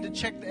is begin to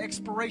check the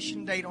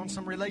expiration date on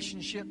some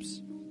relationships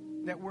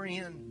that we're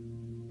in.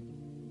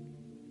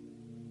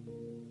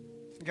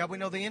 God, we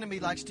know the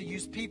enemy likes to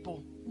use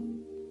people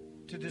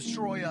to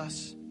destroy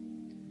us.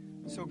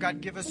 So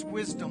God, give us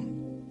wisdom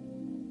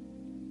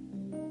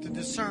to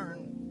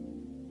discern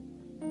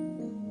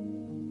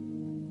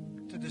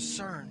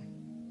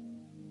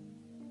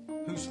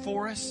who's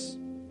for us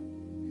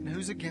and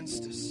who's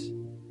against us.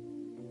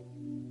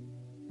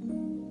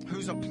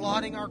 Who's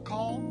applauding our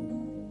call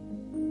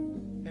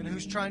and and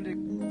who's trying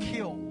to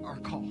kill our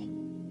call.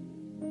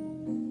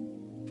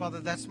 Father,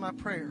 that's my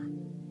prayer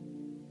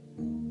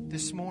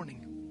this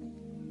morning.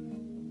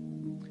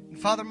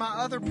 And Father, my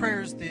other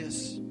prayer is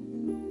this.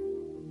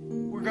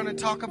 We're going to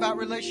talk about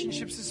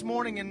relationships this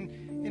morning and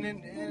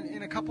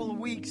in a couple of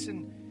weeks.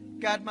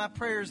 And God, my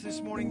prayer is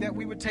this morning that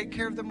we would take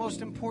care of the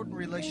most important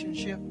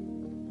relationship.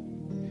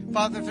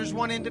 Father, if there's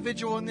one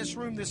individual in this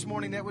room this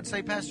morning that would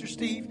say, Pastor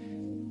Steve,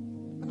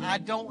 I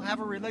don't have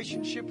a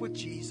relationship with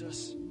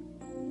Jesus.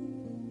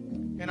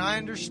 And I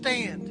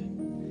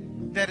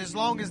understand that as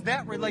long as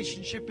that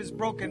relationship is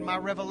broken, my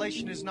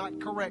revelation is not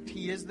correct.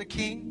 He is the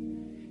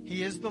King.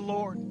 He is the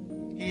Lord.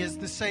 He is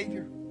the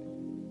Savior.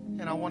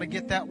 And I want to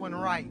get that one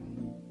right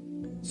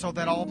so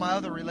that all my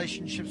other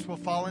relationships will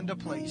fall into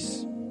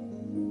place.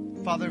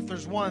 Father, if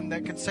there's one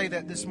that could say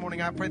that this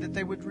morning, I pray that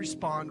they would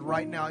respond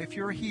right now. If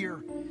you're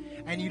here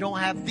and you don't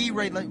have the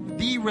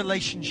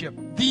relationship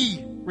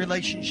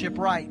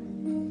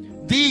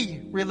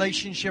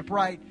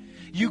right,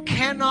 you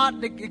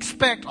cannot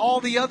expect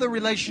all the other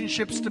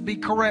relationships to be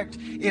correct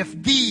if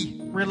the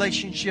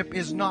relationship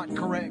is not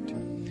correct.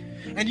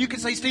 And you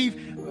can say,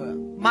 Steve,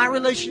 my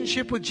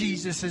relationship with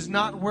Jesus is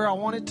not where I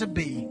want it to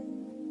be.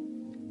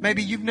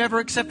 Maybe you've never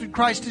accepted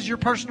Christ as your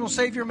personal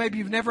Savior. Maybe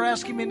you've never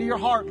asked Him into your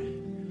heart.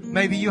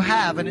 Maybe you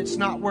have, and it's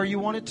not where you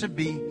want it to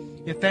be.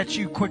 If that's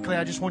you, quickly,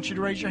 I just want you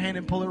to raise your hand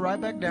and pull it right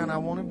back down. I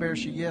won't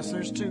embarrass you. Yes,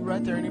 there's two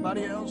right there.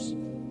 Anybody else?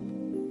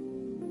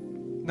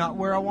 Not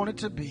where I want it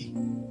to be.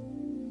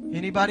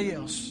 Anybody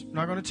else? I'm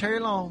not going to tarry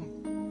long.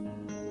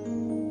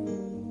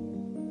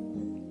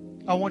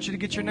 I want you to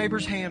get your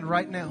neighbor's hand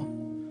right now.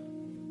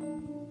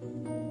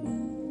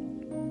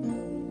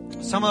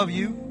 Some of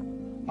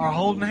you are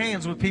holding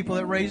hands with people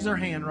that raise their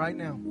hand right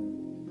now.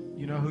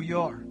 You know who you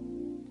are.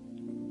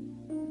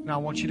 And I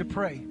want you to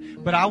pray.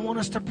 But I want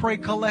us to pray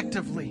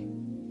collectively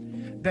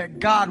that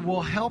God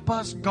will help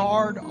us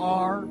guard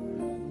our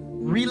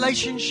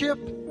relationship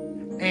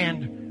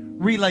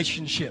and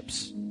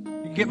relationships.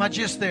 You get my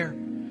gist there?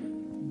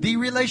 The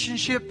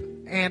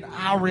relationship and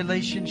our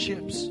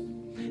relationships.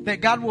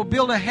 That God will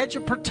build a hedge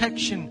of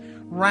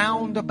protection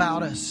round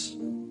about us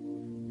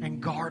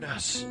and guard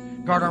us.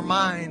 Guard our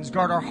minds,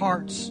 guard our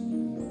hearts.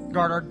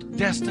 Guard our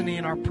destiny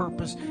and our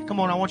purpose. Come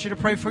on, I want you to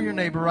pray for your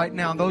neighbor right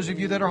now. And those of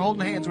you that are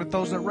holding hands with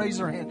those that raise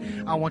their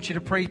hand, I want you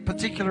to pray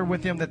particular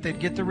with them that they'd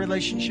get the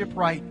relationship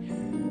right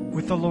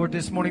with the Lord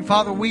this morning.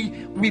 Father,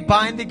 we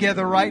bind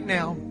together right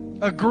now,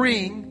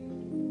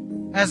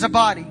 agreeing as a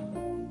body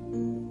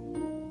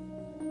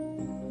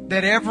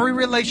that every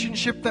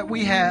relationship that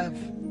we have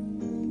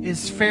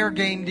is fair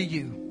game to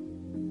you.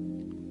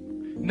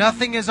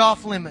 Nothing is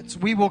off limits.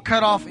 We will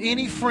cut off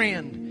any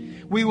friend.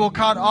 We will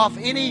cut off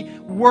any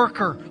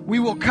worker. We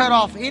will cut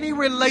off any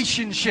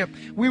relationship.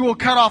 We will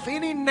cut off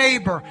any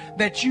neighbor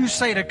that you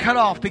say to cut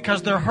off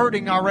because they're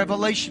hurting our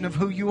revelation of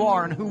who you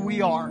are and who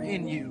we are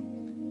in you.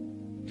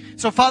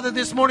 So, Father,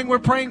 this morning we're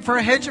praying for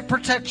a hedge of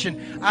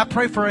protection. I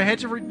pray for a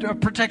hedge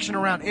of protection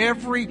around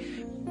every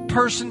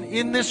person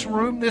in this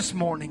room this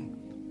morning.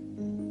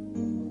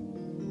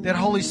 That,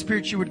 Holy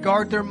Spirit, you would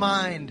guard their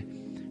mind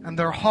and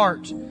their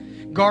heart.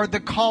 Guard the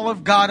call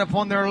of God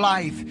upon their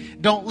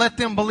life. Don't let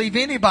them believe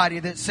anybody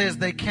that says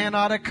they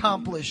cannot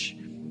accomplish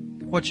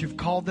what you've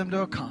called them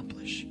to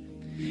accomplish.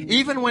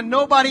 Even when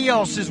nobody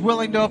else is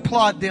willing to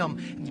applaud them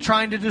and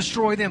trying to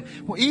destroy them.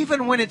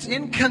 Even when it's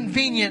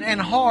inconvenient and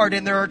hard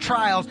and there are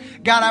trials.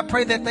 God, I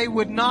pray that they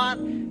would not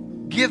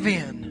give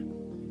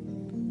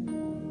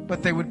in,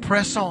 but they would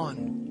press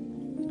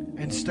on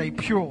and stay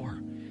pure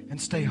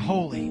and stay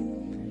holy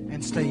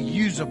and stay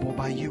usable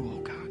by you, oh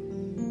God.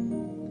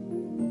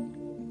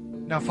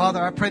 Now,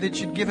 Father, I pray that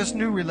you'd give us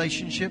new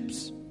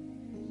relationships.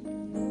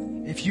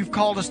 If you've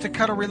called us to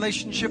cut a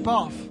relationship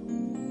off,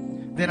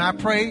 then I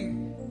pray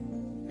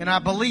and I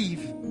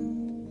believe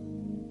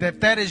that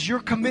that is your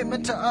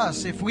commitment to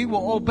us. If we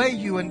will obey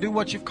you and do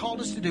what you've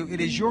called us to do, it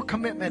is your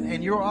commitment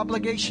and your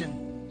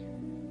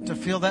obligation to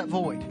fill that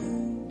void.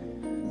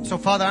 So,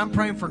 Father, I'm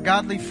praying for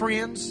godly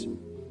friends,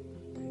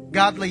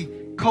 godly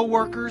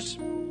co-workers,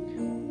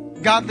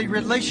 godly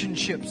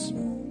relationships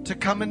to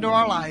come into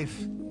our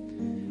life.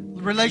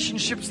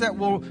 Relationships that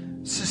will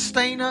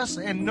sustain us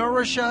and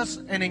nourish us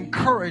and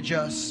encourage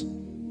us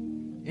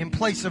in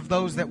place of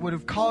those that would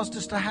have caused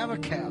us to have a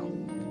cow.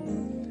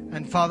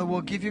 And Father,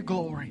 we'll give you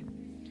glory.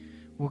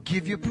 We'll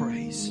give you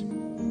praise.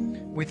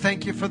 We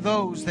thank you for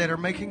those that are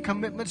making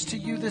commitments to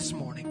you this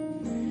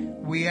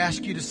morning. We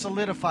ask you to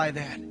solidify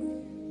that.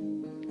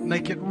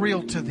 Make it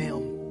real to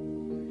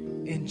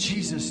them. In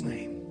Jesus'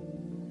 name.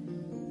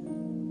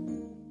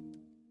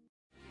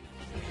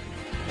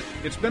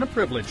 It's been a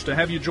privilege to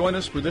have you join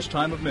us for this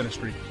time of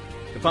ministry.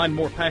 To find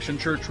more Passion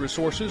Church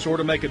resources or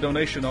to make a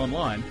donation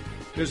online,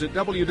 visit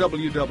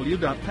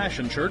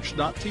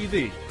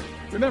www.passionchurch.tv.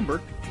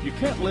 Remember, you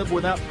can't live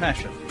without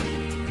passion.